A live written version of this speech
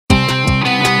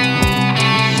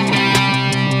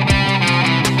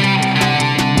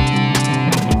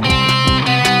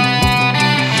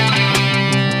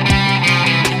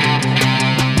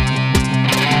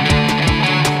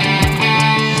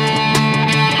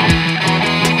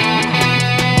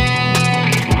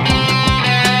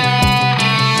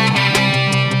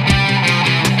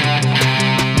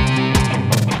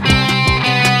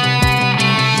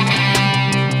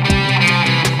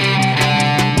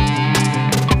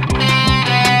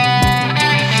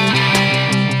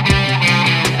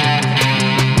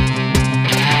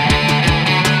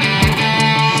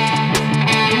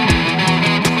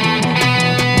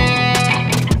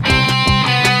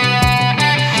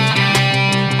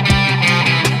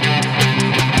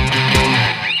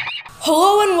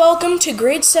welcome to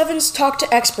Grade 7's Talk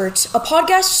to Experts, a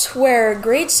podcast where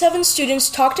Grade 7 students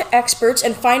talk to experts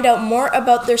and find out more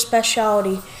about their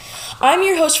specialty. I'm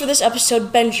your host for this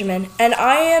episode, Benjamin, and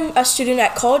I am a student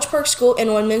at College Park School in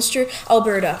Warminster,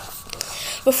 Alberta.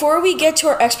 Before we get to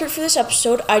our expert for this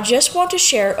episode, I just want to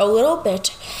share a little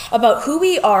bit about who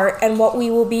we are and what we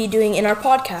will be doing in our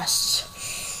podcasts.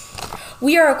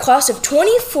 We are a class of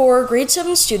 24 grade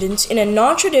 7 students in a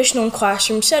non-traditional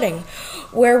classroom setting,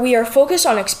 where we are focused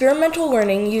on experimental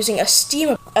learning using a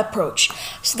STEAM approach.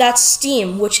 So that's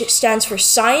STEAM, which stands for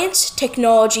science,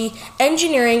 technology,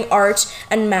 engineering, arts,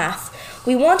 and math.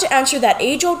 We want to answer that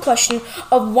age-old question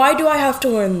of why do I have to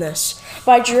learn this?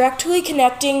 By directly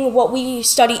connecting what we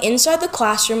study inside the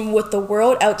classroom with the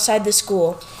world outside the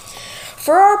school.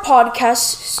 For our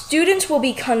podcast, students will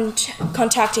be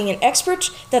contacting an expert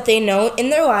that they know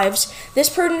in their lives. This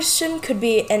person could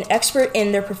be an expert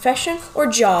in their profession or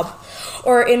job,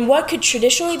 or in what could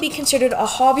traditionally be considered a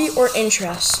hobby or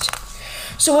interest.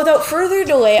 So without further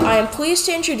delay, I am pleased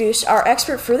to introduce our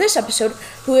expert for this episode,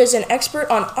 who is an expert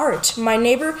on art, my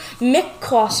neighbor, Mick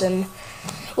Clausen.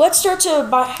 Let's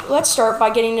start by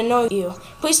getting to know you.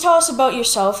 Please tell us about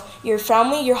yourself, your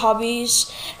family, your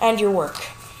hobbies, and your work.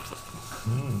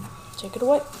 Take it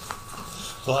away.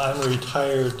 Well, I'm a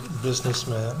retired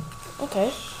businessman.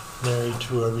 Okay. Married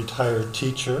to a retired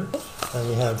teacher. And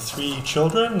we have 3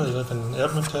 children. They live in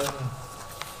Edmonton,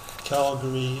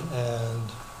 Calgary,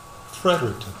 and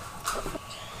Fredericton.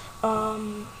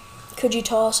 Could you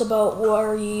tell us about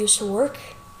where you used to work?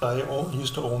 I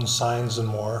used to own Signs and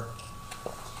More.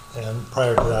 And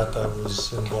prior to that, I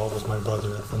was involved with my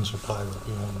brother at Windsor Plywood.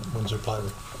 We own Windsor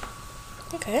Plywood.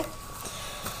 Okay.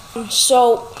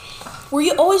 So, were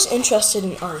you always interested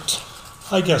in art?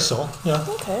 I guess so, yeah.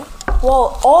 Okay.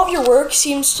 Well, all of your work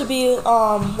seems to be,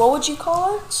 what would you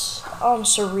call it?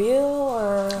 Surreal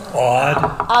or?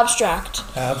 Odd. Abstract.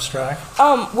 Abstract.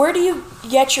 Where do you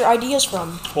get your ideas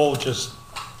from? Oh, just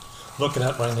looking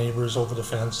at my neighbors over the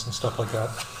fence and stuff like that.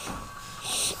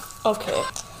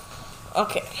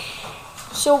 Okay.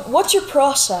 So, what's your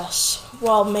process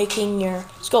while making your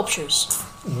sculptures?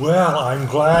 Well, I'm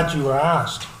glad you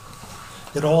asked.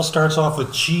 It all starts off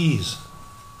with cheese.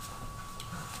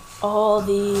 All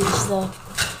the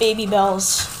baby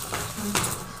bells.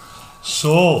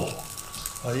 So,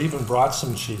 I even brought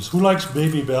some cheese. Who likes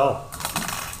Baby Bell?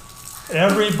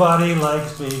 Everybody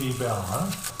likes Baby Bell, huh?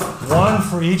 1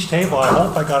 for each table. I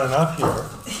hope I got enough here.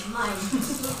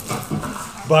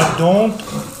 But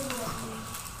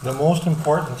the most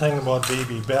important thing about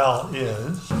Baby Bell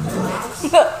is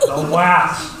the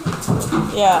wax.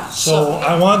 Yeah. So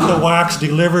I want the wax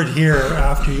delivered here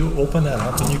after you open that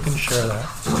up, and you can share that.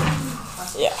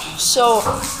 Yeah. So.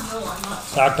 In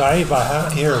fact, I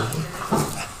have here.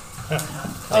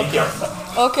 Thank you.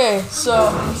 Okay.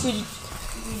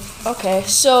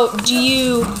 So do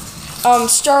you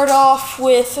start off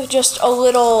with just a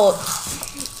little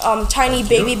tiny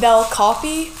Baby Bell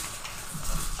copy?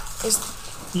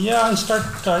 Yeah,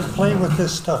 I play with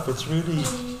this stuff. It's really,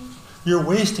 you're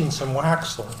wasting some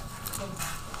wax though.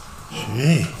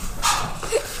 Gee,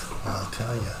 I'll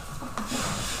tell you.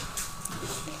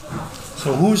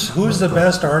 So who's the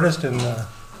best artist in the?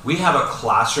 We have a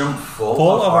classroom full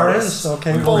of artists.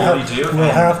 Okay, we'll have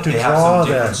to draw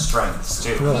that. Strengths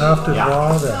too. We'll have to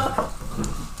draw that.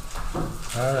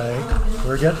 All right,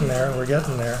 we're getting there.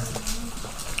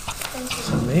 It's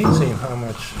amazing how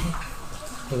much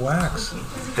wax.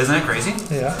 Isn't it crazy?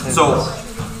 Yeah. So,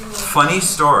 funny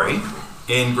story.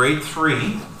 In grade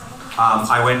 3,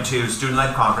 I went to student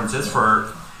life conferences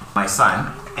for my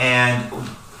son, and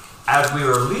as we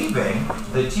were leaving,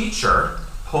 the teacher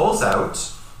pulls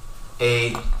out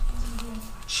a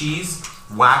cheese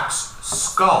wax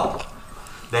skull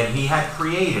that he had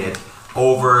created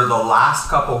over the last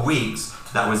couple weeks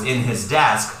that was in his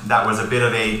desk that was a bit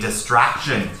of a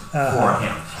distraction for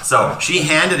him. So she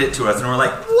handed it to us and we're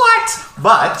like, what?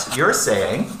 But you're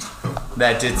saying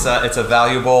that it's a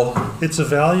valuable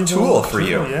tool for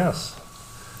you. Yes.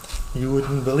 You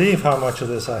wouldn't believe how much of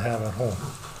this I have at home.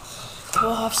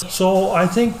 So I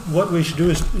think what we should do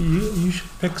is you should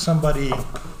pick somebody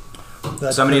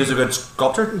who's a good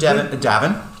sculptor. Davin.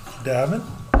 Davin?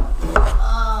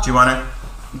 Do you want to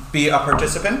be a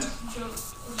participant?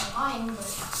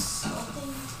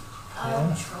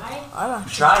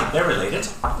 Try. They're related.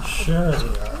 Sure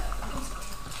they are.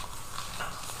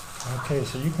 Okay,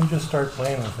 so you can just start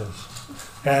playing with this.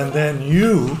 And then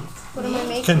you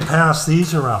can pass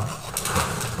these around.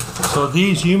 So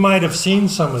these, you might have seen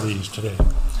some of these today.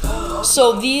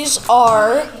 So these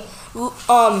are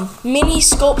mini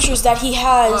sculptures that he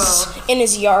has in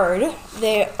his yard.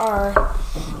 They are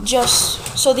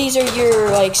just So these are your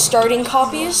like starting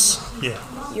copies? Yeah.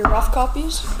 Your rough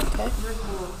copies? Okay.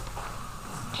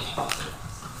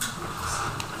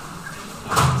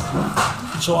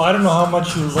 So I don't know how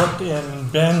much you looked in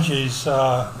Benji's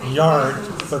yard,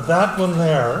 but that one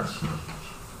there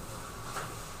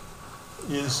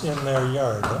is in their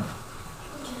yard. Huh?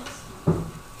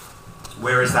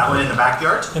 Where is that one, in the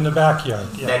backyard? In the backyard,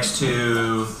 yeah. Next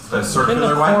to the circular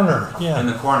in the one? corner, yeah. In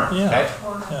the corner, Yeah.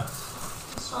 okay. Yeah.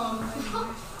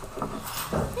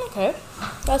 Okay.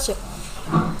 That's it.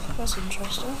 That's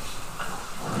interesting.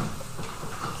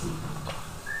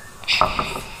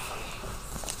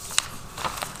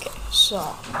 Okay,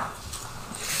 so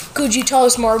could you tell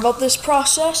us more about this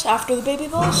process after the baby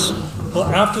bells? Well,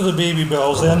 after the baby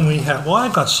bells, then we have, well,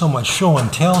 I got so much show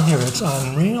and tell here, it's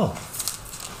unreal.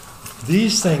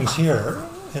 These things here,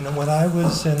 and when I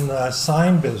was in the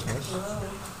sign business,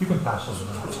 you can pass those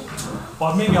around.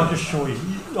 Well, maybe I'll just show you.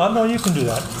 Oh, no, you can do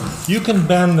that. You can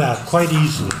bend that quite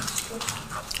easily.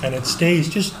 And it stays,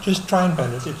 just try and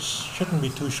bend it. It shouldn't be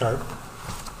too sharp.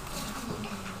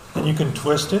 And you can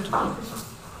twist it.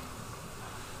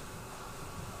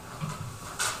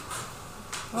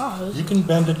 Oh, You can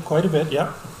bend it quite a bit,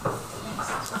 yeah.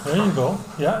 There you go.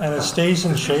 Yeah, and it stays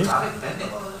in shape.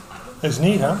 It's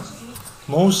neat, huh?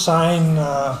 Most sign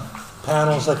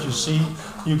panels that you see,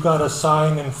 you've got a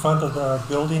sign in front of the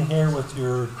building here with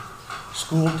your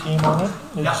school team on it.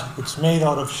 It's made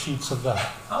out of sheets of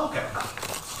that. Okay.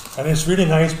 And it's really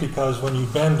nice because when you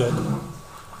bend it,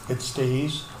 it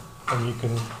stays, and you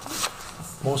can,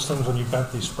 most things when you bend,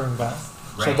 they spring back.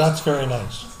 So Right. that's very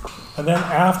nice. And then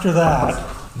after that,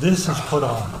 this is put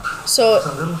on. It's so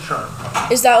a little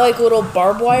sharp. is that like little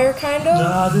barbed wire kind of?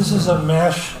 No, this is a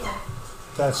mesh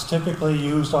that's typically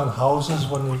used on houses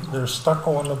when there's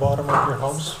stucco on the bottom of your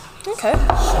house, Okay.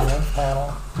 cement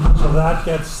panel. So that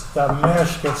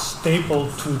mesh gets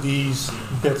stapled to these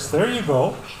bits. There you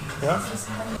go. Yeah.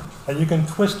 And you can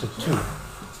twist it too,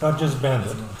 not just bend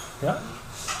it. Yeah.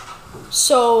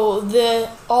 So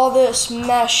all this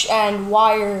mesh and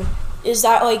wire, is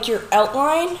that like your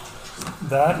outline?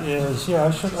 That is, yeah,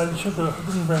 I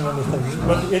didn't bring anything,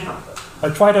 but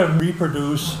I try to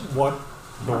reproduce what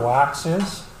the wax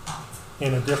is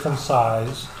in a different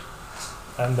size,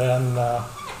 and then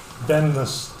the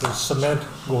cement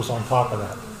goes on top of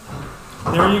that.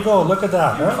 There you go, look at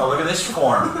that. Huh? Beautiful. Look at this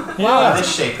form. Yeah. Look at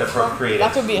this shape that Brooke created.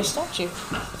 That could be a statue.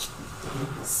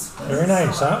 Very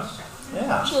nice, huh?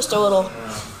 Yeah. Just a little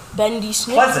bendy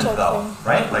snake Pleasant type though, thing.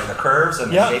 right? Like the curves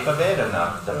and the Yeah. shape of it and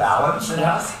the balance it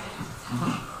Yeah. has.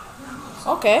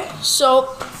 Okay,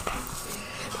 so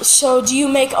do you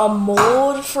make a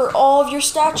mold for all of your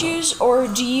statues, or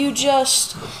do you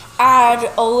just add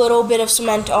a little bit of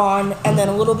cement on and then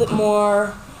a little bit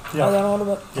more, Yeah. and then a little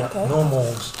bit? Yeah, Okay. no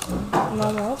molds.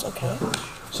 No molds. Okay.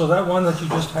 So that one that you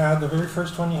just had, the very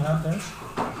first one you had there,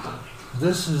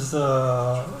 this is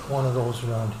one of those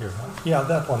around here. Huh? Yeah,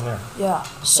 that one there. Yeah.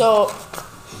 So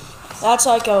that's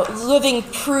like a living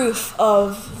proof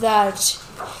of that.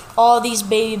 All these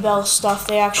baby bell stuff,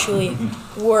 they actually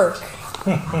work.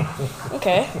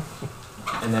 Okay.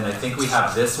 And then I think we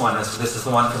have this one. This is the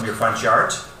one from your front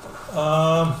yard.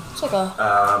 It's like a.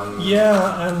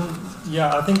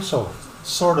 Yeah, I think so.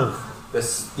 Sort of.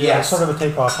 This. Yeah, Yes. sort of a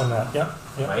takeoff on that. Yeah.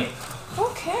 Yeah. Right.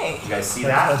 Okay. You guys see A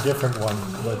that? different one,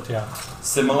 but yeah,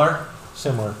 Similar.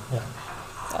 similar. Yeah.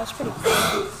 That's pretty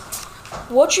cool.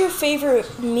 What's your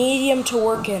favorite medium to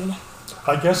work in?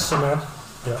 I guess cement.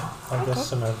 Yeah, I guess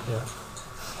cement. Yeah.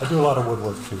 I do a lot of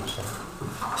woodwork too. So.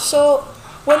 So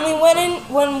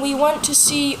when we went to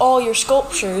see all your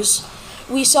sculptures,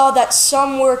 we saw that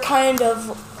some were kind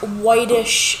of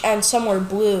whitish and some were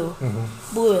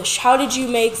bluish. How did you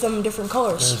make them different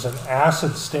colors? There's an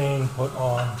acid stain put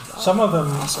on. Some of them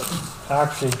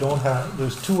actually don't have.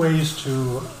 There's two ways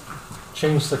to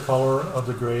change the color of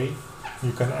the gray.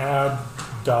 You can add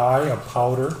dye, a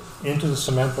powder, into the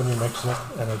cement when you're mixing it,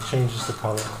 and it changes the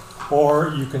color.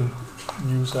 Or you can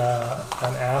use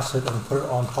an acid and put it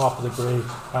on top of the gray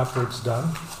after it's done,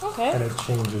 Okay, and it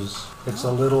changes. It's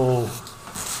a little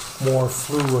more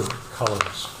fluid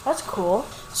colors. that's cool.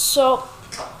 So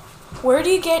where do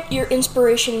you get your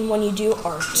inspiration when you do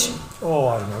art? Oh,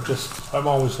 I don't know. I'm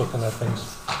always looking at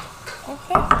things.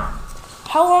 Okay.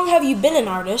 How long have you been an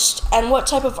artist, and what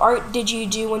type of art did you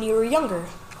do when you were younger?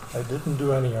 I didn't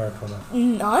do any art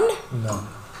when None? no.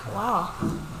 Wow.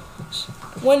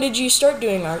 When did you start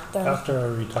doing art then? After I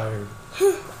retired.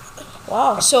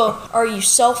 Wow. So are you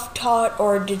self-taught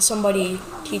or did somebody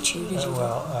teach you? Did you?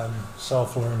 Well, I'm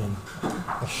self-learning.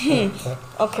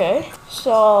 Okay.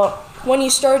 So when you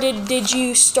started, did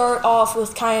you start off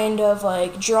with kind of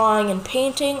like drawing and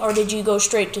painting, or did you go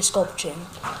straight to sculpting?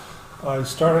 I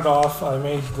started off, I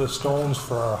made the stones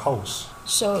for our house.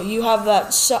 So you have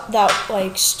that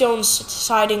like stone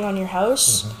siding on your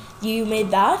house. You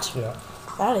made that? Yeah.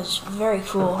 That is very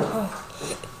cool.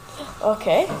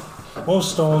 Okay.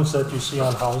 Most stones that you see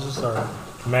on houses are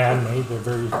man-made. They're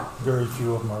very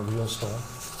few of them are real stone.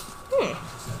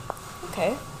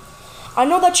 Okay. I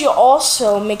know that you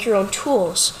also make your own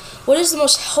tools. What is the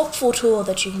most helpful tool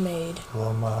that you've made?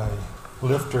 Well, my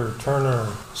lifter, turner,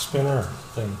 spinner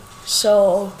thing.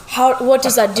 So, what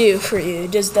does that do for you?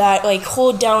 Does that like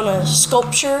hold down a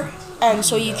sculpture and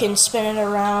so you can spin it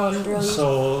around really?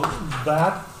 So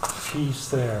that piece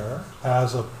there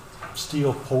has a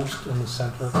steel post in the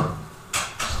center.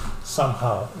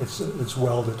 Somehow it's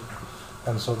welded,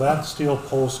 and so that steel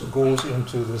post goes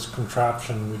into this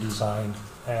contraption we designed,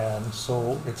 and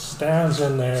so it stands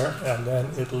in there, and then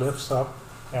it lifts up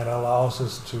and allows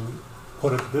us to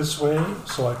put it this way,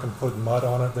 so I can put mud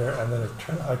on it there, and then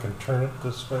I can turn it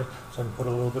this way, so I can put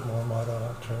a little bit more mud on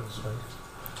it, turn it this way.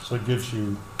 So it gives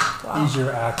you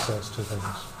easier access to things.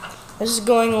 This is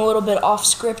going a little bit off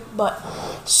script, but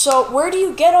so where do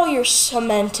you get all your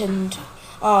cement and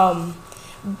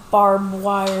barbed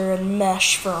wire and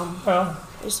mesh from? Well,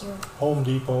 Is there? Home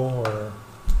Depot or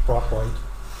Brock White.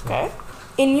 Okay.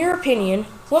 In your opinion,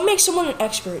 what makes someone an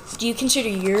expert? Do you consider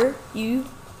you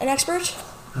an expert?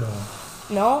 No.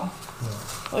 No? No.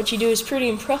 What you do is pretty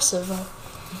impressive.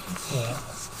 Yeah.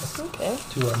 Okay.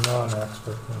 To a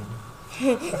non-expert,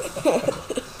 maybe.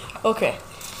 Okay.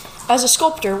 As a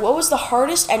sculptor, what was the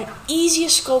hardest and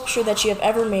easiest sculpture that you have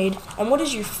ever made, and what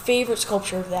is your favorite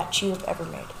sculpture that you have ever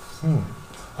made?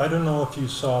 I don't know if you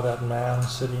saw that man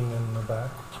sitting in the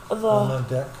back on The the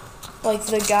deck. like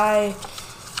the guy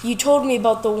you told me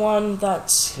about, the one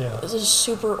that's Yeah. a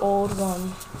super old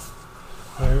one.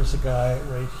 There's a guy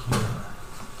right here.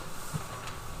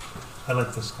 I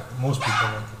like this guy. Most people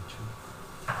like him too.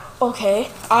 Okay.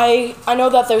 I know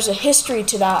that there's a history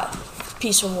to that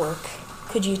piece of work.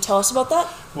 Could you tell us about that?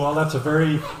 Well, that's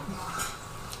the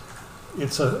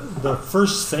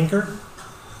first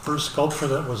sculpture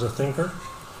that was a thinker,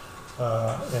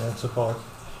 and it's about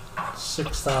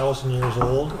 6,000 years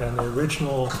old, and the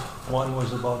original one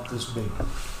was about this big,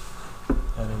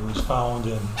 and it was found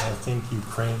in, I think,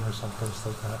 Ukraine or someplace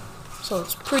like that. So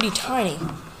it's pretty tiny.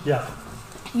 Yeah.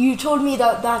 You told me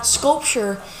that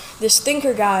sculpture, this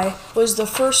thinker guy, was the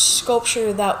first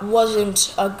sculpture that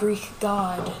wasn't a Greek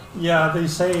god. Yeah, they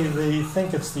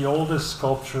think it's the oldest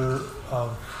sculpture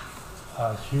of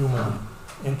human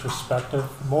introspective.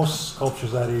 Most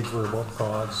sculptures that age were about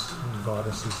gods and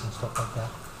goddesses and stuff like that.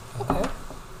 Okay.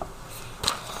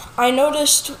 I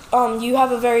noticed you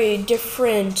have a very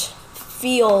different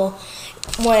feel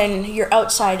when you're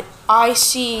outside. I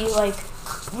see like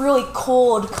really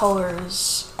cold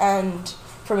colors and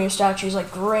from your statues,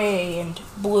 like gray and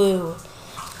blue,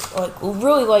 like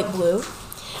really light blue.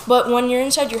 But when you're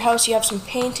inside your house, you have some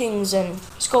paintings and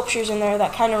sculptures in there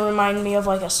that kind of remind me of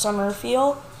like a summer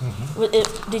feel.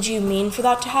 Did you mean for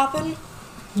that to happen?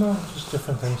 No, just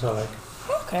different things I like.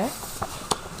 Okay,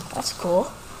 that's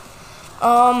cool.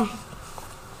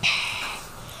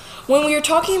 When we were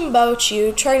talking about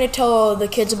you, trying to tell the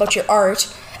kids about your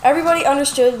art, everybody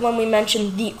understood when we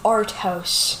mentioned the art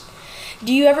house.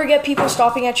 Do you ever get people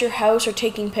stopping at your house or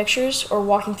taking pictures or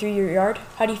walking through your yard?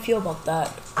 How do you feel about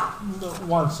that?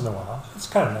 Once in a while. It's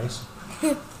kind of nice.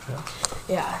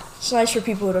 Yeah, it's nice for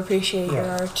people to appreciate your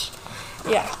Yeah. art.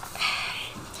 Yeah.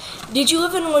 Did you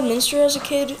live in Woodminster as a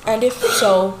kid? And if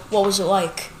so, what was it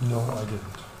like? No, I didn't.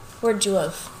 Where did you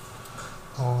live?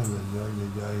 Oh,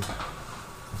 yeah.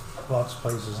 Lots of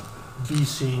places.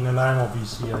 BC, Nanaimo,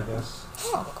 BC, I guess.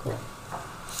 Oh, cool.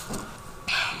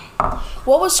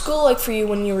 What was school like for you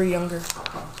when you were younger?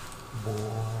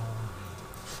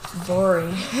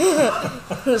 Boring.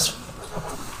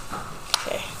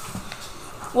 Okay.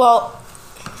 Well,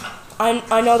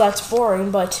 I know that's boring,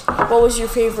 but what was your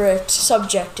favorite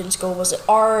subject in school? Was it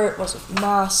art? Was it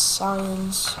math,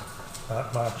 science?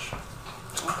 Not much.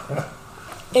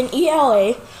 In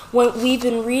ELA, when we've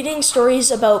been reading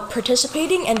stories about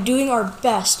participating and doing our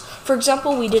best. For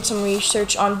example, we did some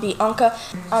research on Bianca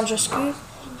Andreescu.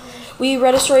 We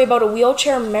read a story about a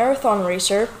wheelchair marathon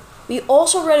racer. We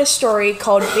also read a story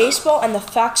called Baseball and the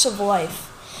Facts of Life.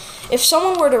 If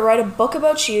someone were to write a book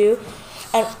about you,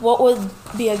 and what would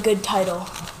be a good title?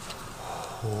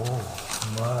 Oh,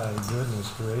 my goodness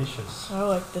gracious. I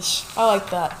like this. I like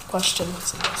that question.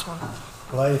 That's the next one.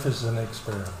 Life is an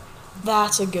experiment.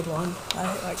 That's a good one.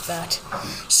 I like that.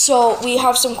 So we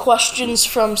have some questions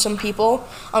from some people.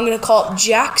 I'm going to call up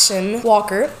Jackson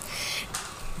Walker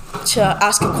to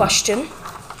ask a question.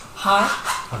 Hi,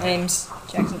 my name's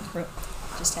Jackson.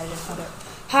 Just added another.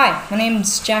 Hi, my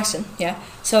name's Jackson. Yeah.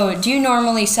 So, do you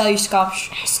normally sell your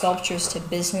sculptures to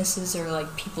businesses or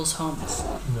like people's homes?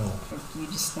 No, Or do you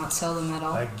just not sell them at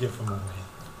all? I give them away.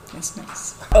 That's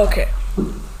nice. Okay.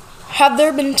 Have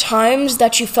there been times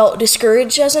that you felt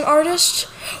discouraged as an artist?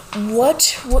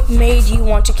 What made you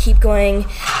want to keep going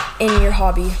in your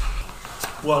hobby?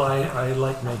 Well, I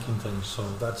like making things, so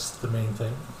that's the main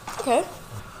thing. Okay.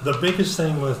 The biggest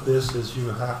thing with this is you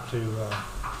have to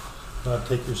not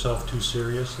take yourself too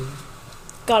seriously.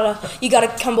 You gotta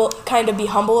kind of be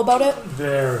humble about it.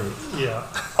 Very, yeah.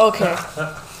 Okay.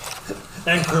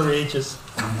 And courageous.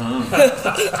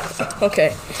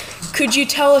 Okay. Could you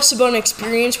tell us about an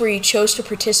experience where you chose to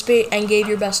participate and gave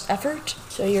your best effort?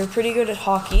 So you're pretty good at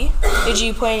hockey. Did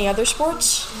you play any other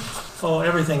sports? Oh,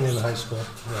 everything in high school.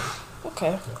 Yeah.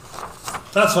 Okay.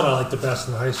 That's what I like the best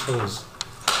in high school is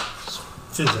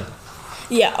physics.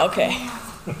 Yeah, okay.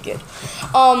 Good.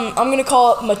 I'm gonna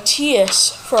call up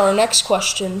Matthias for our next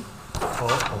question.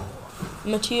 Oh,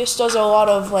 Matthias does a lot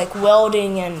of like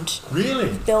welding and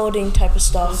really? building type of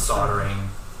stuff. Soldering.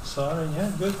 Sorry,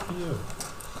 yeah, good for you.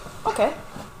 Okay.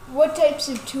 What types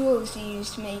of tools do you use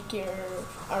to make your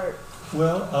art?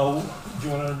 Well, do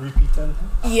you want to repeat that?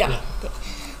 Yeah.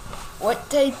 What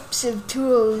types of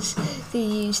tools do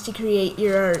you use to create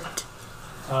your art?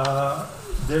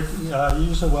 I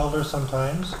use a welder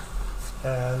sometimes,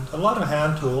 and a lot of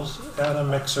hand tools, and a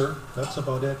mixer. That's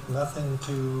about it. Nothing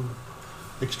too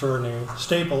extraordinary.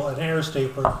 Staple, an air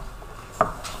stapler.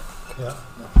 Yeah.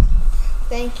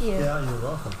 Thank you. Yeah, you're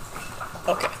welcome.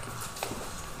 Okay.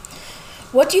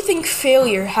 What do you think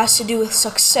failure has to do with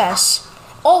success?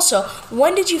 Also,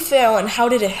 when did you fail and how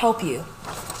did it help you?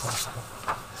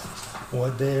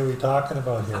 What day are we talking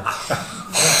about here?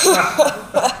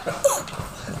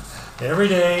 Every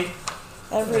day.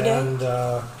 Every day? And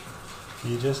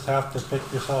you just have to pick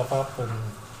yourself up and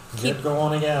get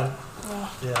going again.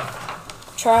 Yeah.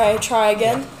 Try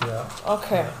again? Yeah.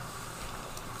 Okay.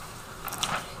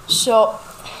 So,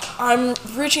 I'm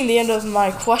reaching the end of my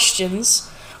questions.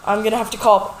 I'm gonna have to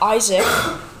call up Isaac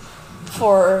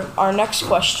for our next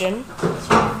question.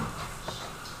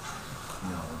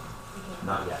 No,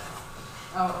 not yet.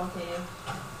 Oh, okay.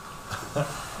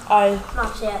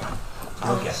 Not yet.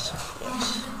 Okay.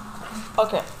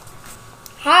 Okay.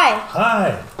 Hi,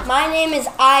 Hi. my name is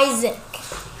Isaac.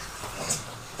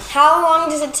 How long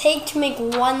does it take to make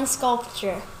one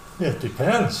sculpture? It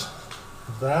depends.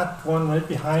 That one right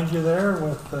behind you there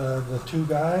with the two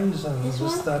guys and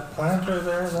just that planter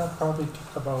there, that probably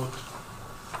took about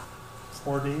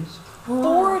 4 days.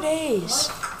 4 days.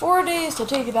 4 days to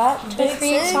take that To big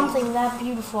create thing. something that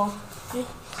beautiful.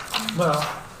 Well,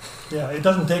 yeah, it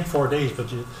doesn't take 4 days,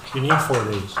 but you need 4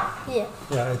 days. Yeah.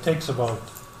 Yeah, it takes about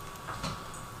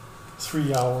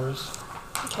 3 hours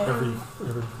Okay.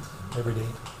 every day.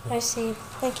 I see.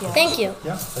 Thank you. Thank you.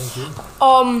 Yeah, thank you.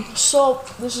 So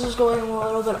this is going a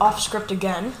little bit off script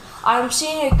again. I'm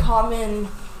seeing a common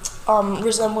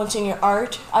resemblance in your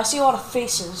art. I see a lot of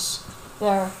faces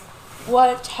there.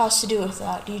 What has to do with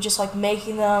that? Do you just like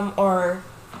making them or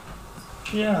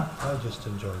Yeah, I just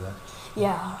enjoy that.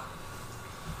 yeah?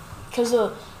 Because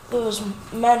those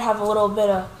men have a little bit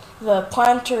of the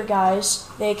planter guys.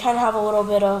 They kind of have a little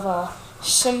bit of a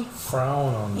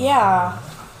Frown on them. Yeah.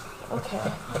 Okay.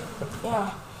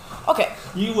 Yeah. Okay.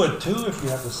 You would too if you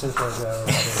had to sit like that.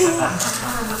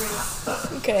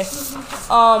 Okay.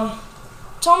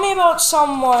 Tell me about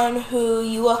someone who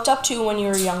you looked up to when you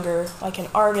were younger, like an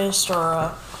artist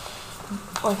or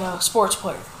like a sports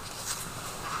player.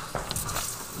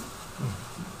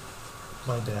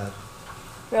 My dad,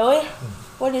 Really?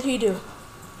 What did he do?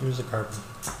 he was a carpenter.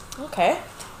 Okay.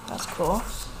 That's cool.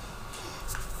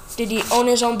 Did he own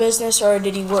his own business or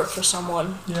did he work for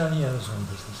someone? Yeah, he had his own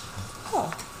business. Oh,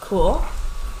 cool.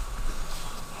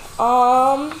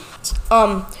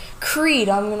 Creed,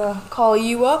 I'm gonna call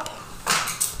you up.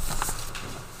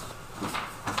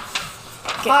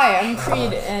 Hi, I'm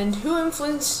Creed, and who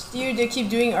influenced you to keep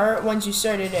doing art once you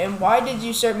started, and why did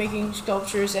you start making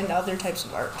sculptures and other types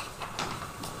of art?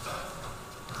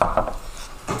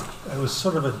 It was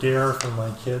sort of a dare for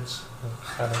my kids, and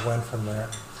kind of went from there.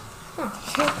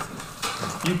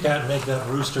 You can't make that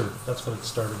rooster. That's what it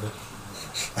started with.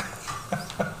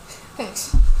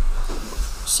 Thanks.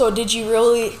 So did you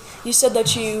really, you said that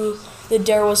the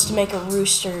dare was to make a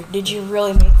rooster. Did you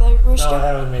really make the rooster? No, I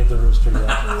haven't made the rooster yet.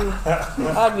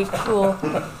 That'd be cool.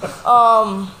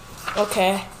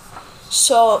 Okay.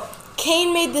 So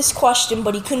Kane made this question,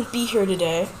 but he couldn't be here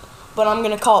today. But I'm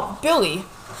gonna call Billy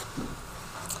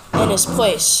in his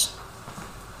place.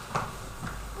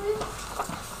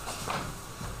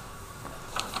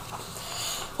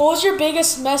 What was your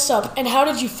biggest mess up, and how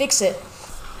did you fix it?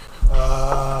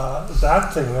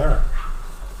 That thing there.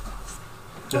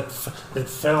 It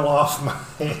fell off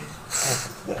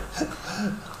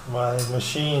my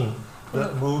machine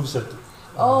that moves it.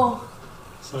 Oh,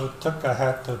 So I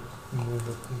had to move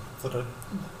it and put it.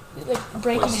 like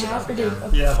break in Hoist it half, up or did again.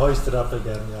 Yeah, hoist it up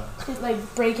again. Yeah. it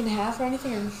like break in half or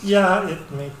anything? Or? Yeah,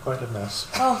 it made quite a mess.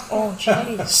 Oh,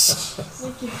 jeez.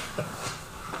 Thank you.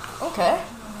 Okay.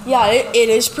 Yeah, it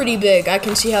is pretty big. I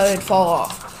can see how it'd fall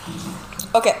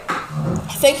off. Okay.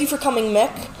 Thank you for coming,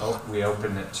 Mick. Oh, we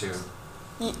opened it to.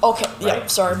 Okay. Yeah.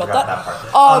 Right? Sorry We about forgot that.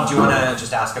 part. Do you want to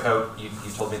just ask about? You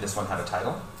told me this one had a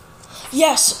title.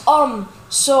 Yes.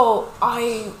 So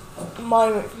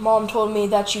my mom told me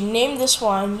that you named this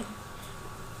one.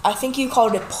 I think you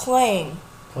called it playing.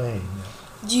 Playing.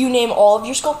 Do you name all of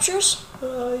your sculptures?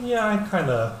 Yeah, I kind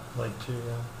of like to.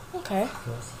 Yeah. Okay.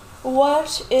 Yeah.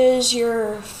 What is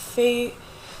your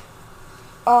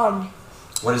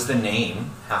What does the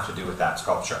name have to do with that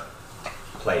sculpture?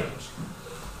 Playing.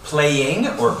 Playing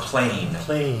or plane?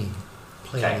 Playing.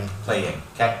 Okay, playing.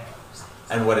 Okay.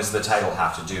 And what does the title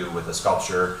have to do with the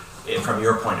sculpture from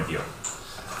your point of view?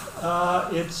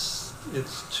 It's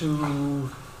two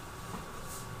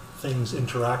things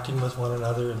interacting with one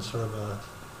another in sort of a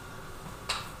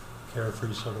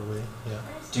carefree sort of way. Yeah.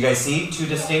 Do you guys see two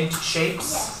distinct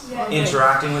shapes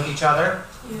interacting with each other?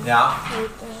 Yeah.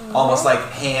 Almost like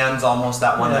hands, almost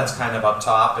that one Yeah. that's kind of up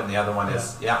top, and the other one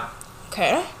is, yeah.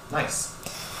 Okay. Nice.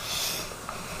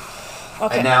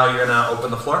 Okay. And now you're gonna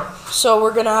open the floor? So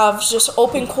we're gonna have just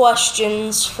open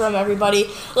questions from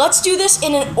everybody. Let's do this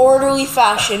in an orderly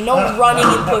fashion. No running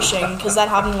and pushing, because that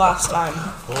happened last time.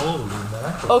 Holy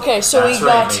mackerel. Okay, so That's we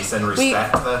right, got Mason,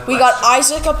 respect the we got question.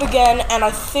 Isaac up again, and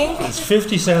I think It's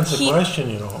 50 cents a He- question,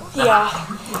 you know.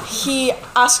 he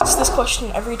asks this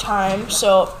question every time.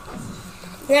 So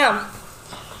yeah.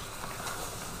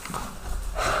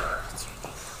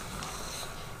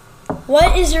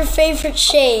 What is your favorite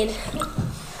shade?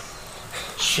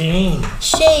 Shane.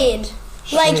 Shade.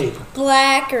 Shade. Like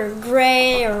black or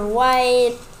gray or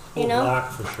white, you Oh, know?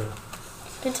 black for sure.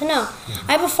 Good to know.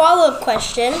 I have a follow-up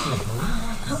question.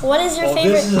 What is your Oh,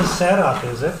 this is favorite a setup,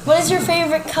 is it? What is your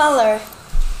favorite color?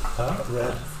 Huh?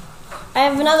 Red. I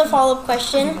have another follow-up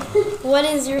question. What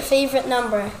is your favorite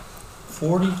number?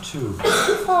 42.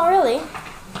 Oh, really?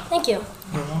 Thank you.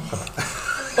 You're welcome.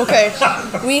 Okay,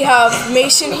 we have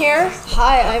Mason here.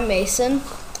 Hi, I'm Mason.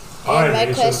 Hi, And my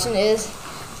Mason. question is,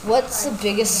 what's the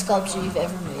biggest sculpture you've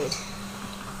ever made?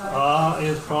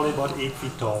 It's probably about 8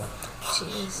 feet tall.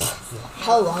 Jeez.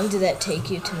 How long did that take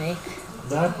you to make?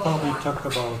 That probably took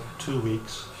about 2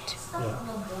 weeks. Yeah.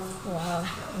 Wow,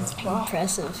 that's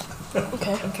impressive.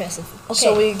 Okay. Impressive. Okay,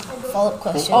 So we follow-up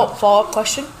question. oh, follow-up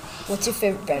question. What's your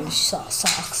favorite brand of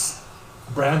socks?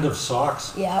 Brand of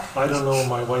socks? Yeah. I don't know.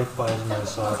 My wife buys my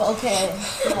socks. Okay.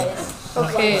 Nice.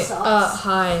 Okay,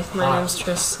 hi, my Hi. name's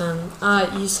Tristan.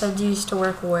 You said you used to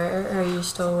work where, or you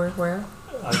still work where?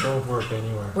 I don't work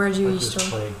anywhere. Where'd you I used just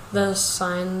to play. The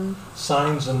sign.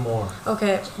 Signs and more.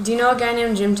 Okay, do you know a guy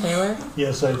named Jim Taylor?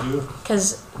 Yes, I do.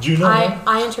 Because Do you know him?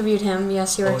 I interviewed him.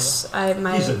 Yes, he Oh, works.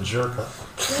 He's a jerk.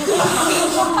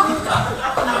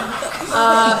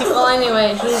 Well,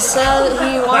 anyway, he said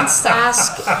he wants to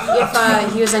ask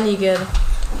if he was any good.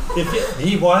 If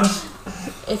he wants,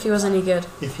 If he was any good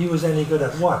if he was any good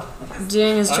at what?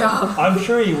 doing his job. I'm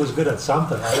sure he was good at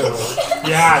something. I don't know.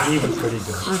 Yeah, he was pretty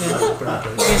good. Okay. He was pretty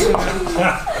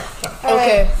good.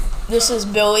 Okay, this is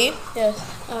Billy. Yes.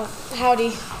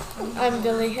 Howdy, I'm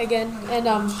Billy again, and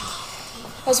I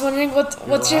was wondering Your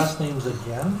what's your last name's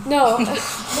again? no, no,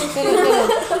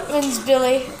 my name's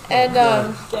Billy, and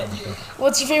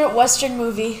what's your favorite Western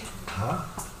movie? Huh?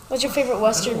 What's your favorite I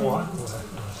Western don't movie? want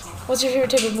What's your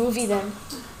favorite type of movie then?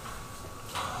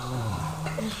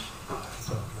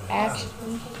 Action.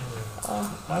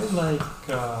 I like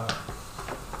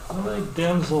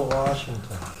Denzel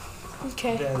Washington.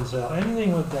 Okay. Denzel.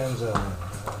 Anything with Denzel in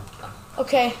it.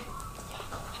 Okay.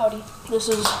 Howdy. This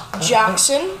is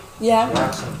Jackson. Yeah.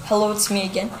 Jackson. Hello, it's me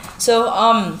again. So,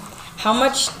 how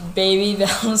much Baby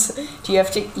Bells do you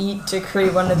have to eat to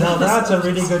create one of Now those? that's a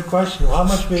really good question. How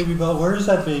much Baby Bell? Where is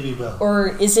that Baby Bell? Or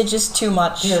is it just too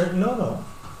much? Here, no.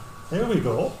 There we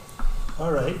go.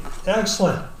 All right,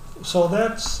 excellent. So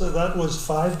that was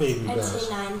 5 Baby I'd Bells. say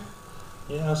 9.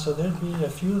 Yeah, so there'd be a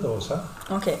few of those, huh?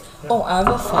 Okay. Yeah. Oh, I have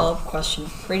a follow-up question.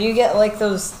 Where do you get like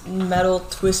those metal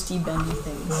twisty bendy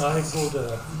things? Well, I go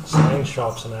to sign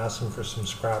shops and ask them for some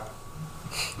scrap.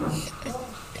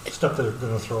 Stuff that they're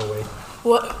going to throw away.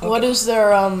 What is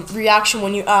their reaction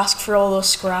when you ask for all those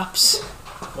scraps?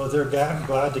 Well, they're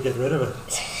glad to get rid of it.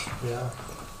 Yeah.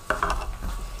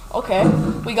 Okay,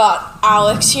 we got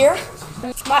Alex here.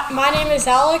 My name is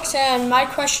Alex, and my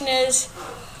question is,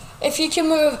 if you could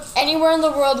move anywhere in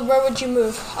the world, where would you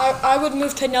move? I would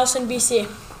move to Nelson, BC.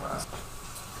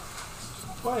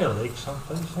 By a lake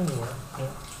someplace, anywhere.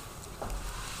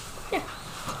 Yeah.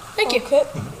 Thank you. Okay.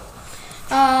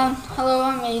 Hello,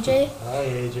 I'm AJ. Hi,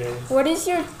 AJ. What is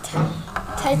your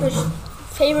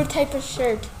favorite type of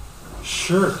shirt?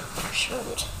 Shirt.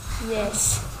 Shirt.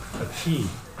 Yes. A T.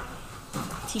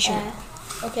 T-shirt.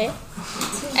 Okay.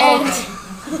 And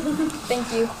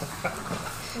Thank you.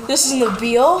 This is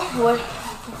Nabil. What?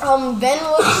 Ben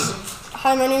was.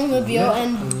 Hi, my name is Nabil,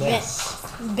 and Mess.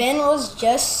 Ben was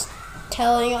just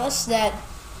telling us that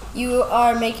you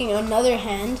are making another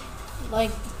hand,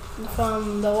 like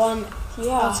from the one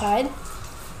outside.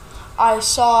 I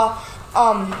saw,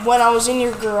 when I was in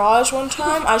your garage one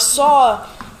time, I saw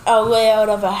a layout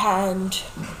of a hand,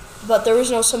 but there was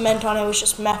no cement on it. It was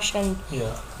just mesh and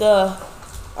Yeah.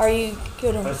 Are you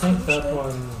good? I think that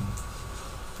one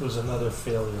was another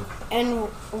failure. And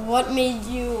what made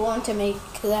you want to make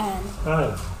the hand? I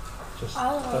don't know. Just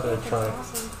thought I'd try.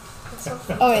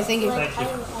 Okay, thank you. Thank you.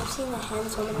 I've seen the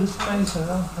hands over This guy's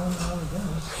again.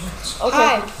 Okay.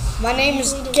 Hi, my name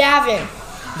is Gavin,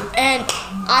 and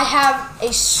I have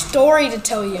a story to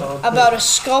tell you about a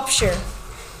sculpture,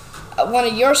 one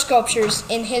of your sculptures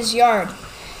in his yard.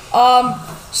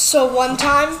 So one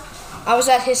time, I was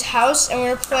at his house and we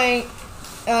were playing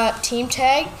team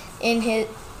tag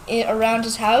around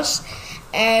his house,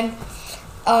 and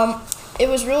it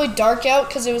was really dark out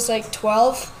because it was like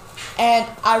 12. And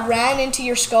I ran into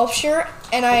your sculpture,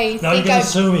 and Now you're gonna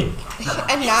sue me.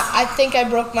 I think I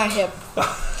broke my hip. Well,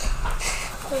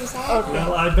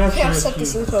 I bet you if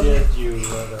you did, you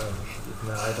would.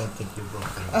 No, I don't think you broke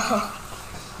it.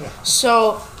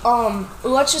 So,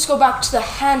 let's just go back to the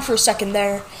hand for a second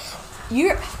there.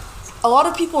 A lot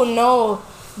of people know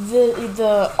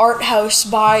the art house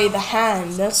by the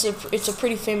hand. It's a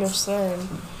pretty famous thing.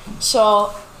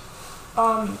 So,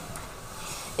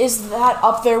 is that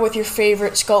up there with your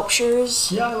favorite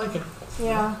sculptures? Yeah, I like it.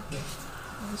 Yeah.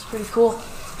 That's pretty cool.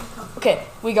 Okay,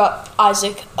 we got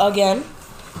Isaac again.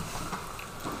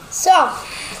 So,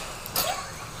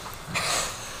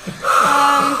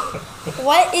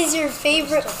 what is your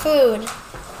favorite food?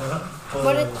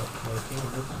 What it-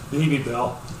 Baby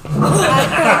Bell.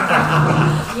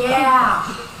 Yeah.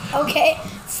 Okay.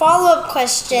 Follow-up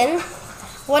question.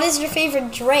 What is your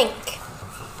favorite drink?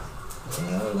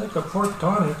 I like a pork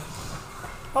tonic.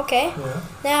 Okay. Yeah.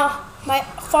 Now, my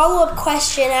follow-up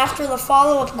question after the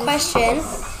follow-up question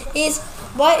is,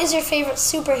 what is your favorite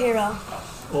superhero?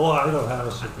 Oh, I don't have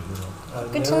a superhero.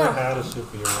 I've Good to never know. had a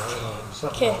superhero.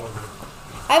 Something Okay. wrong with it.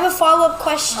 I have a follow-up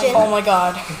question. Oh my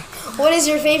god. What is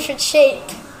your favorite shape?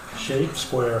 Shape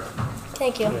square.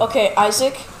 Thank you. Okay,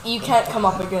 Isaac, you can't come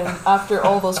up again after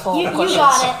all those follow-up You questions.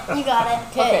 got it. You got it.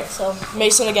 Okay. So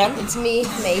Mason again. it's me,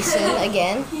 Mason,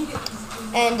 again.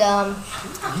 And Do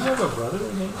you have a brother?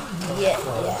 Maybe? yeah,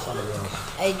 Well, yeah, somebody else.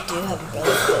 I do have a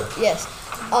brother. But yes.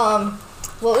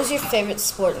 What was your favorite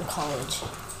sport in college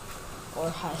or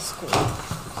high school?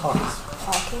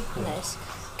 Hockey. Nice.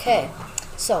 Okay.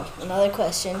 So another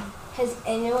question: has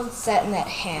anyone sat in that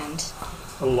hand?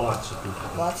 Lots of people.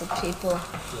 Lots of people.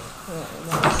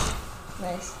 Nice.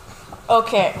 Nice.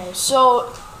 Okay,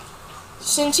 so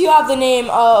since you have the name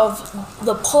of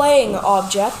the playing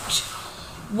object,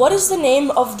 what is the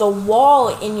name of the wall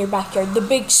in your backyard? The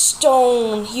big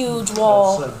stone, huge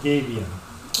wall. That's Gabion.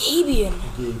 Gabion.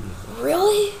 Gabion.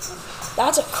 Really?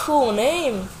 That's a cool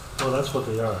name. Well, that's what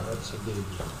they are. That's a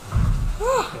Gabion.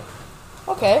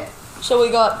 Okay, so we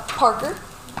got Parker.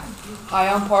 Hi,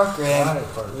 I'm Parker. And Hi,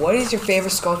 Parker. what is your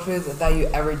favorite sculpture that you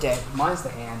ever did? Mine's the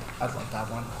hand. I love that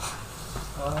one.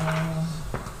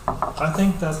 I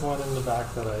think that one in the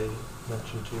back that I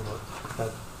mentioned to you about,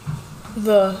 that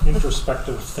The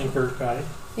introspective thinker guy.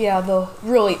 the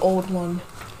really old one.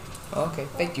 Okay,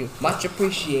 thank you. Much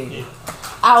appreciated.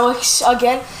 Alex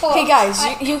again. Hey guys,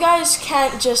 you guys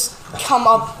can't just come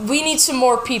up. We need some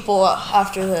more people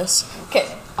after this.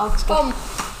 Okay, Alex. Go.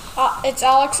 It's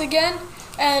Alex again,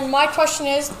 and my question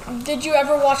is, did you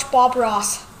ever watch Bob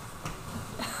Ross?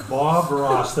 Bob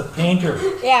Ross, the painter.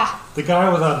 Yeah. The guy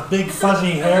with a big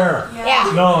fuzzy hair.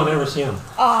 Yeah. No, never seen him.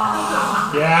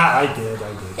 Yeah, I did.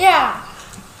 Yeah.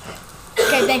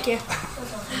 Okay, thank you.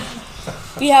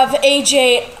 We have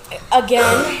AJ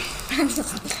again.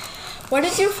 What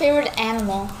is your favorite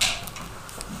animal?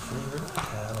 Favorite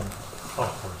animal? Oh,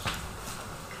 of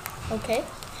course. Okay.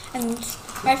 And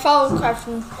my follow-up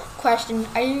question,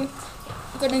 are you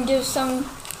gonna give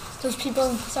those people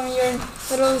some of your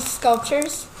little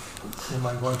sculptures? Am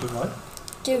I going to what?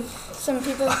 Give some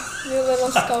people your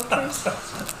little sculptures?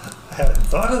 I hadn't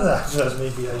thought of that, but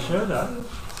maybe I should have.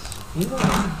 Yeah.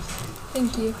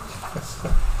 Thank you.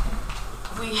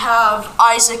 We have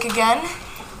Isaac again.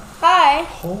 Hi.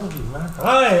 Holy mackerel.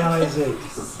 Hi, Isaac.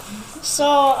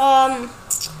 So,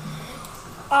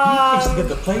 He likes to get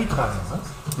the playtime,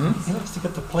 huh? He likes to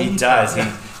get the playtime. He does.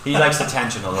 He likes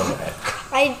attention a little bit.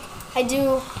 I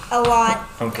do a lot.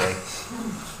 Okay.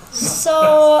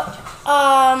 So,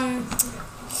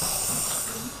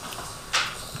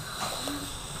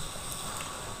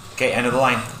 Okay, end of the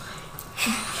line.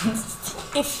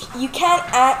 If you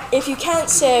can't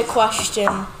say a question,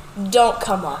 don't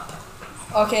come up.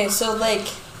 Okay, so like,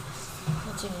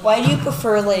 why do you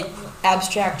prefer like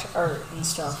abstract art and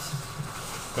stuff?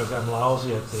 Because I'm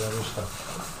lousy at the other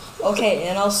stuff. Okay,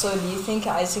 and also, do you think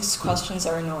Isaac's questions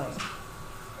are annoying?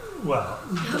 Well,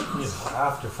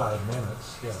 after 5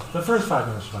 minutes, yeah. The first 5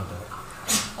 minutes are not bad.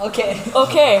 Okay.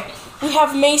 Okay, we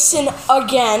have Mason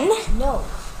again. No.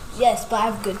 Yes, but I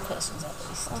have good questions at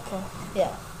least. Okay.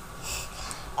 Yeah.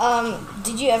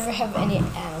 Did you ever have any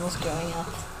animals growing up?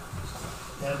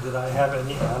 And did I have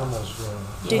any animals growing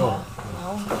up? Did- No.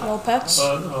 No pets?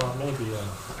 Maybe a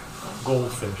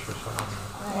goldfish or something.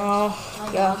 Oh,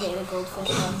 yeah. Okay, the goldfish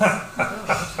one.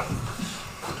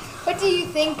 What do you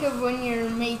think of when you're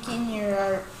making your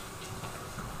art?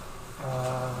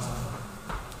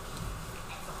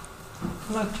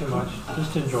 Not too much.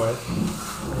 Just enjoy it.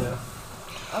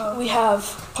 Yeah. We have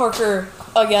Parker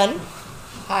again.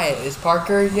 Hi, it's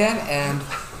Parker again, and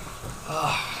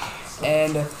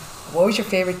what was your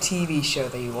favorite TV show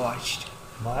that you watched?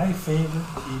 My favorite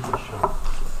TV show.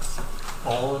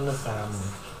 All in the Family.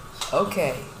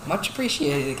 Okay, much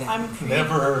appreciated again. I'm Creed,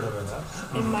 Never heard of it.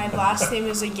 Huh? and my last name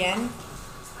is again.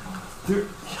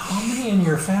 How many in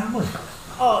your family?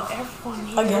 Oh, everyone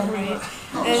here, Again.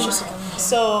 right? And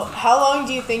so, how long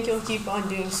do you think you'll keep on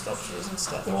doing sculptures and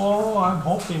stuff? Oh, I'm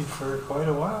hoping for quite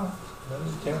a while. Maybe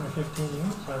 10 or 15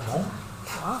 years, I'm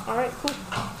hoping. All right, cool.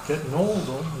 Getting old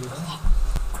though, you know.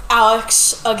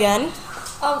 Alex again.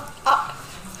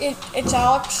 It's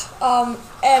Alex.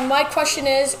 And my question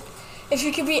is, if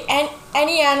you could be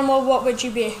any animal, what would you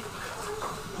be?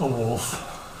 A wolf.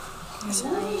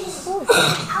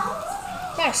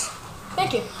 Nice.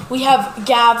 Thank you. We have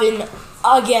Gavin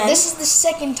again. This is the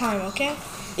second time, okay?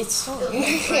 It's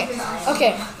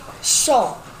Okay.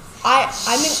 So,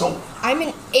 I'm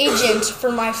an agent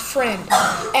for my friend,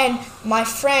 and my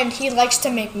friend, he likes to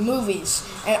make movies,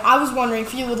 and I was wondering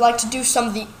if you would like to do some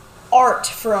of the art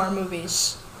for our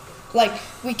movies. Like,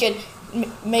 we could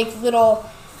make little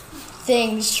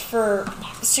things for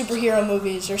superhero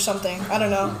movies or something. I don't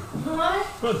know.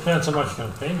 Well, it depends how much you're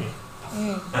going to pay me.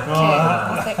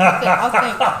 I'll think.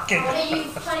 What are you,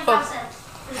 25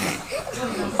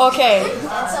 cents? okay.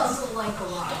 That sounds like a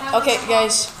lot. Okay,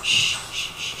 guys.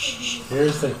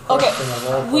 Here's the Okay, question of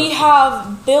all we questions.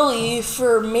 have Billy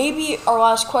for maybe our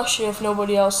last question if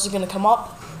nobody else is gonna come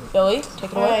up. Billy,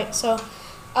 take it away. Alright, so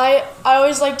I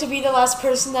always like to be the last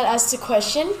person that asks a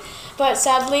question, but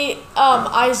sadly,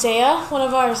 Isaiah, one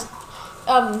of our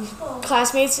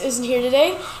classmates, isn't here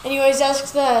today, and he always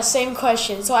asks the same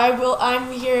question. So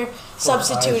I'm here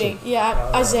substituting. Isaac.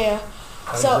 Yeah, Isaiah.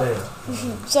 Isaiah.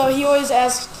 So he always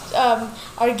asks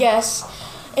our guests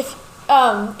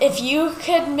if you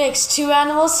could mix two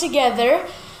animals together,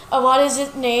 what is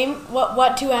its name?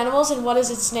 What two animals and what is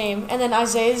its name? And then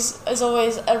Isaiah's is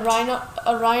always a rhino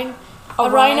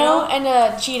and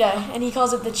a cheetah, and he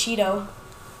calls it the Cheeto.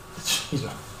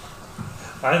 Cheetah.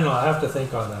 I don't know. I have to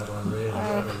think on that one, really.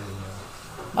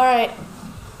 All right.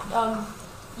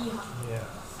 Yeah.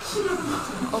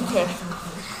 Okay.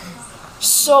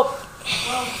 So,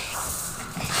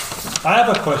 I have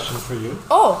a question for you.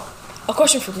 oh, a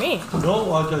question for me. No,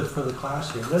 well, just for the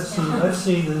class here. Let's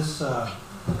see this.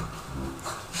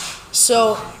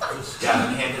 So,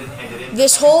 Gavin, hand it in.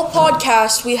 this whole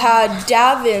podcast we had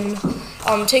Davin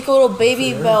take a little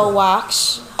baby bell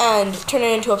wax and turn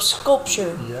it into a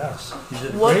sculpture. Yes, you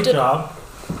did a What great did- job.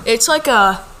 It's like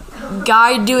a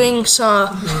guy doing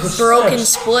some broken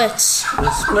splits.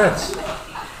 The splits.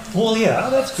 Well, yeah,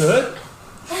 that's good.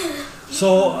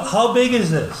 So, how big is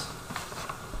this?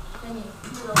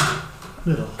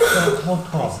 Little. How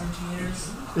tall?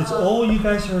 It's you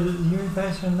guys are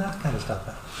in that kind of stuff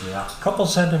now. Yeah. A couple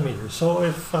centimeters. So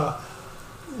if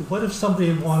what if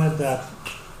somebody wanted that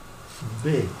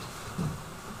big?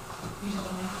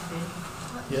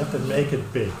 You have to make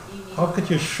it big. How could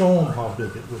you show them how big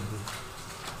it would be?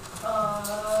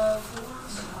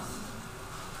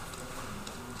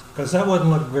 Because that wouldn't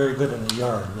look very good in the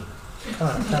yard.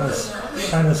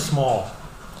 Kind of small.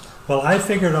 Well, I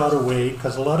figured out a way,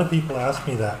 because a lot of people ask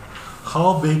me that.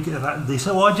 How big? And they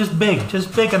said, well, just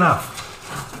big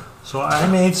enough. So I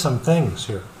made some things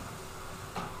here.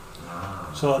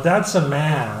 So that's a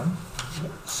man,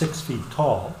 6 feet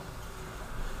tall.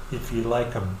 If you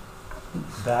like him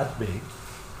that big,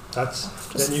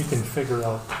 then you can figure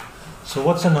out. So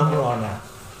what's the number on that?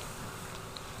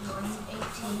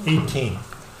 18.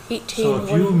 18. So if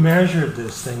you measured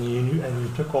this thing and you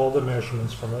took all the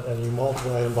measurements from it and you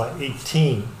multiplied it by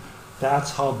 18,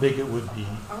 that's how big it would be,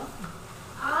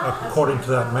 according to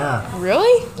that man.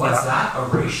 Really? What's that? A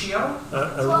ratio?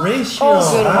 A ratio.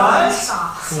 What?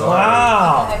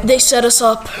 Wow. They set us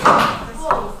up.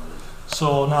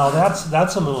 So now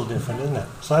that's a little different, isn't it?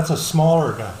 So that's a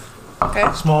smaller guy. Okay.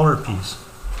 Smaller piece.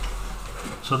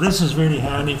 So this is really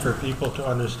handy for people to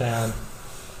understand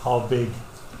how big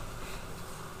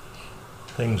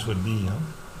things would be. Huh?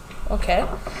 Okay.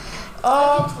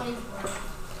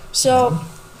 So,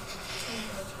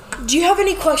 do you have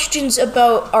any questions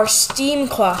about our STEAM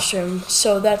classroom?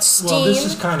 So that's STEAM. Well, this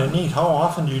is kind of neat. How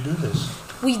often do you do this?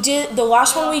 We did, the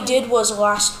last one we did was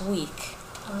last week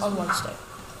on Wednesday.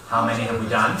 How many have we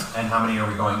done, and how many are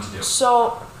we going to do?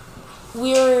 So,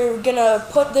 we're gonna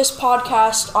put this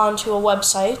podcast onto a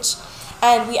website,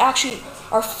 and we actually,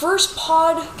 our first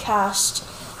podcast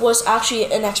was actually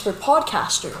an expert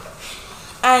podcaster.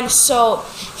 And so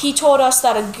he told us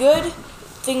that a good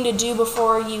thing to do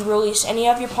before you release any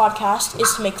of your podcasts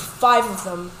is to make 5 of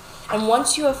them. And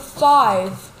once you have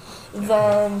 5,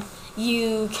 then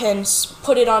you can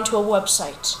put it onto a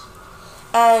website.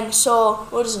 And so,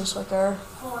 what is this, like our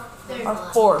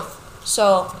fourth.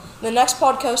 So the next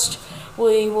podcast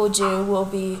we will do will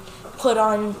be put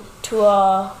on to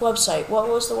a website. What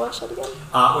was the website again?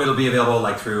 It'll be available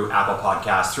like through Apple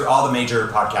Podcasts, through all the major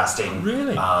podcasting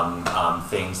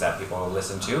things that people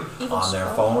listen to on their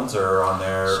phones or on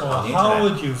their on the internet. How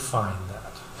would you find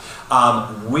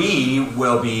that? We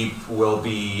will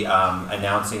be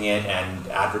announcing it and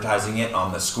advertising it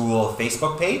on the school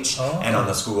Facebook page and on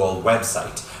the school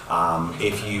website.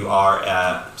 If you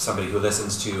are somebody who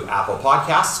listens to Apple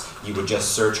Podcasts, you would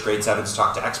just search Grade 7's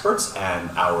Talk to Experts, and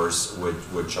ours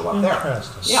would show up there.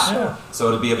 Interesting. Yeah. So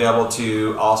it'll be available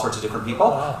to all sorts of different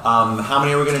people. How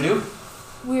many are we going to do?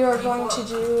 We are going to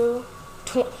do.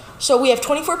 So we have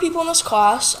 24 people in this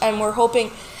class, and we're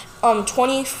hoping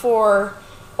 24.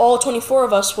 All 24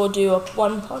 of us will do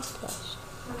one podcast.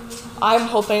 I'm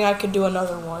hoping I could do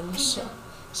another one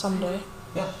someday.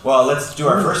 Yeah. Well, let's do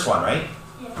our first one, right?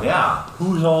 Yeah.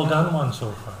 Who's all done one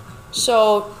so far?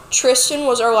 So Tristan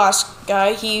was our last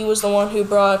guy. He was the one who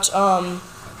brought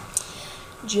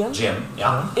Jim. Jim,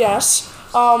 yeah. Yes.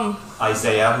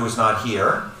 Isaiah, who's not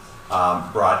here,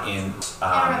 brought in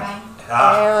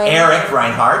Eric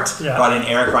Reinhardt. Yeah. Brought in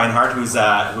Eric Reinhardt, who's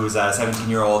a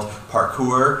 17-year-old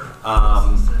parkour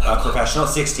professional.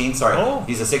 16, sorry. Oh.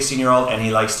 He's a 16-year-old, and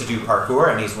he likes to do parkour,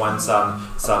 and he's won some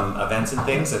events and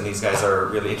things, and these guys are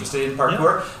really interested in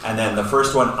parkour. Yeah. And then the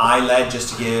first one I led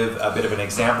just to give a bit of an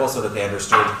example so that they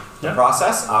understood the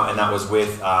process, and that was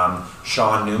with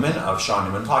Sean Newman of Sean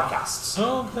Newman Podcasts.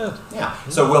 Oh, good. Yeah.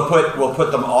 So we'll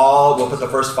put them all. We'll put the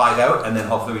first 5 out, and then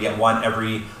hopefully we get one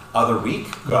every other week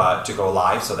to go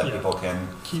live so that people can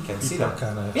see them.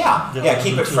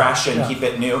 Keep it fresh and keep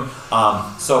it new.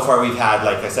 So far we've had,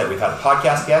 like I said, we've had a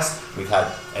podcast guest, we've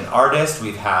had an artist,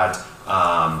 we've had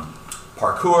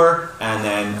parkour, and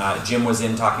then Jim was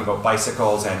in talking about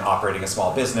bicycles and operating a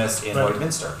small business in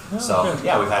Lloydminster.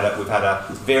 We've had a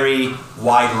very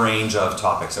wide range of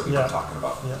topics that we've been talking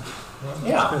about.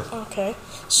 Okay.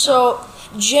 So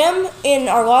Jim, in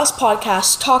our last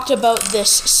podcast, talked about this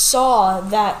saw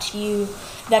that you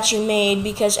made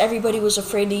because everybody was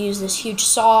afraid to use this huge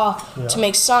saw to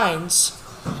make signs.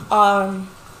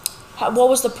 What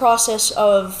was the process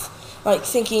of like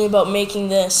thinking about making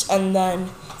this and then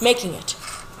making it?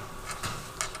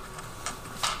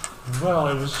 Well,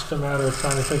 it was just a matter of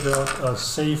trying to figure out a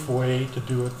safe way to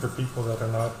do it for people that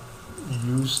are not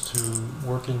used to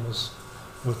working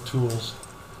with tools,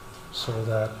 so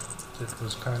that it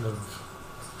was kind of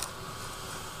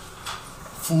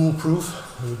foolproof.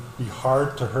 It would be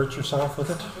hard to hurt yourself with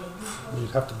it.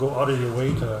 You'd have to go out of your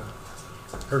way to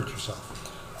hurt yourself.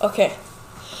 Okay.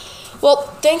 Well,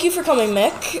 thank you for coming,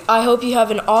 Mick. I hope you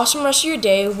have an awesome rest of your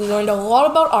day. We learned a lot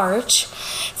about art.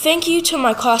 Thank you to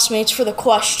my classmates for the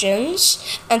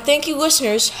questions. And thank you,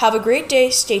 listeners. Have a great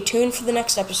day. Stay tuned for the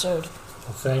next episode.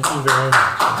 Well, thank you very much.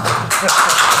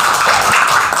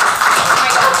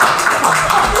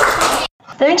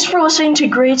 Thanks for listening to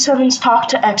Grade 7's Talk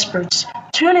to Experts.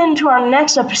 Tune in to our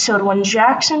next episode when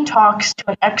Jackson talks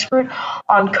to an expert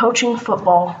on coaching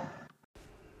football.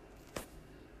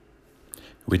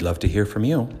 We'd love to hear from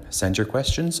you. Send your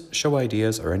questions, show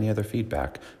ideas, or any other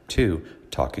feedback to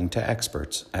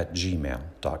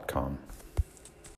talkingtoexperts@gmail.com.